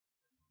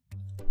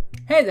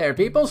Hey there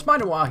people,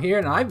 SpiderMwa here,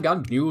 and I've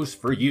got news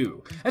for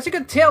you. As you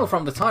can tell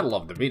from the title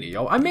of the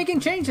video, I'm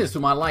making changes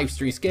to my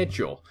livestream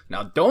schedule.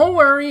 Now don't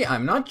worry,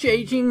 I'm not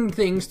changing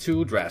things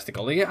too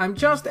drastically, I'm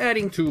just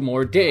adding 2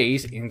 more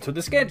days into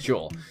the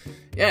schedule.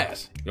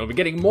 Yes, you'll be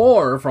getting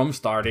more from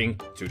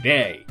starting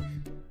today.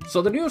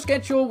 So the new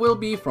schedule will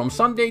be from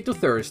Sunday to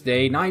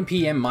Thursday, 9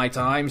 PM my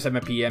time,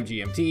 7 PM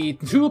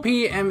GMT, 2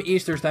 PM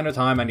Eastern Standard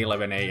Time, and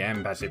 11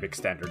 AM Pacific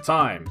Standard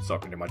Time. So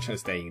pretty much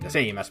staying the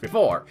same as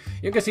before.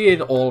 You can see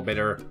it all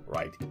better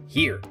right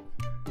here.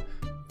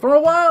 For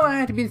a while I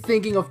had been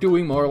thinking of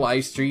doing more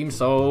live streams,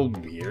 so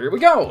here we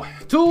go.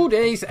 2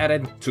 days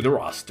added to the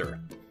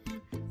roster.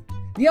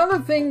 The other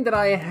thing that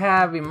I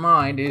have in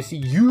mind is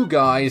you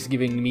guys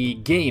giving me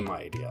game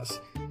ideas.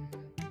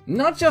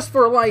 Not just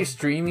for live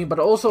streaming, but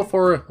also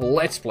for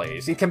Let's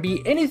Plays. It can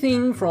be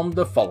anything from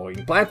the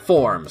following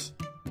platforms: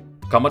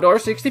 Commodore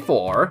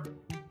 64,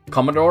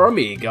 Commodore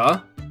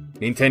Amiga,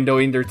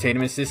 Nintendo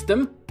Entertainment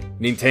System,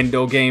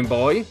 Nintendo Game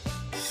Boy,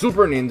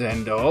 Super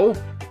Nintendo,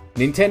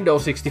 Nintendo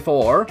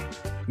 64,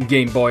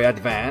 Game Boy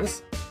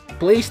Advance,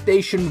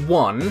 PlayStation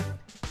 1,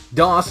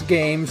 DOS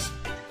games,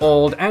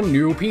 old and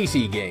new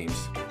PC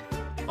games.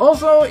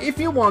 Also, if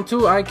you want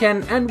to, I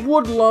can and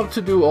would love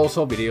to do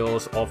also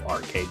videos of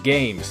arcade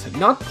games.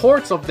 Not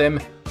ports of them,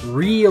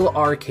 real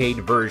arcade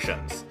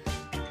versions.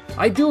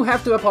 I do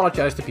have to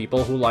apologize to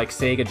people who like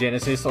Sega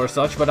Genesis or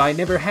such, but I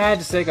never had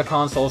Sega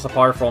consoles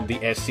apart from the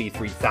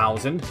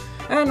SC3000,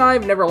 and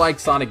I've never liked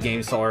Sonic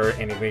games or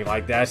anything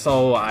like that,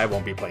 so I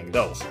won't be playing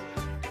those.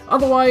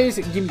 Otherwise,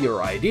 give me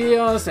your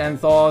ideas and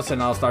thoughts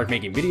and I'll start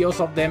making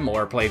videos of them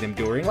or play them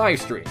during live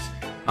streams.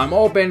 I'm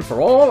open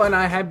for all, and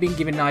I have been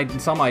given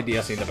some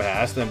ideas in the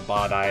past,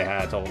 but I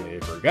had totally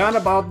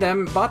forgotten about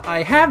them, but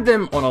I have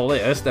them on a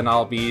list, and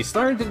I'll be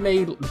starting to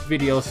make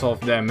videos of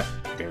them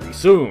very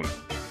soon.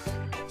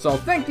 So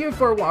thank you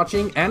for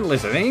watching and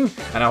listening,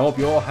 and I hope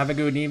you all have a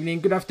good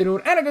evening, good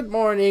afternoon, and a good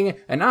morning,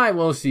 and I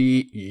will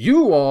see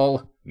you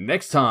all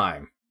next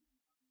time.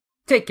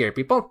 Take care,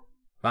 people.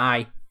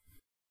 Bye.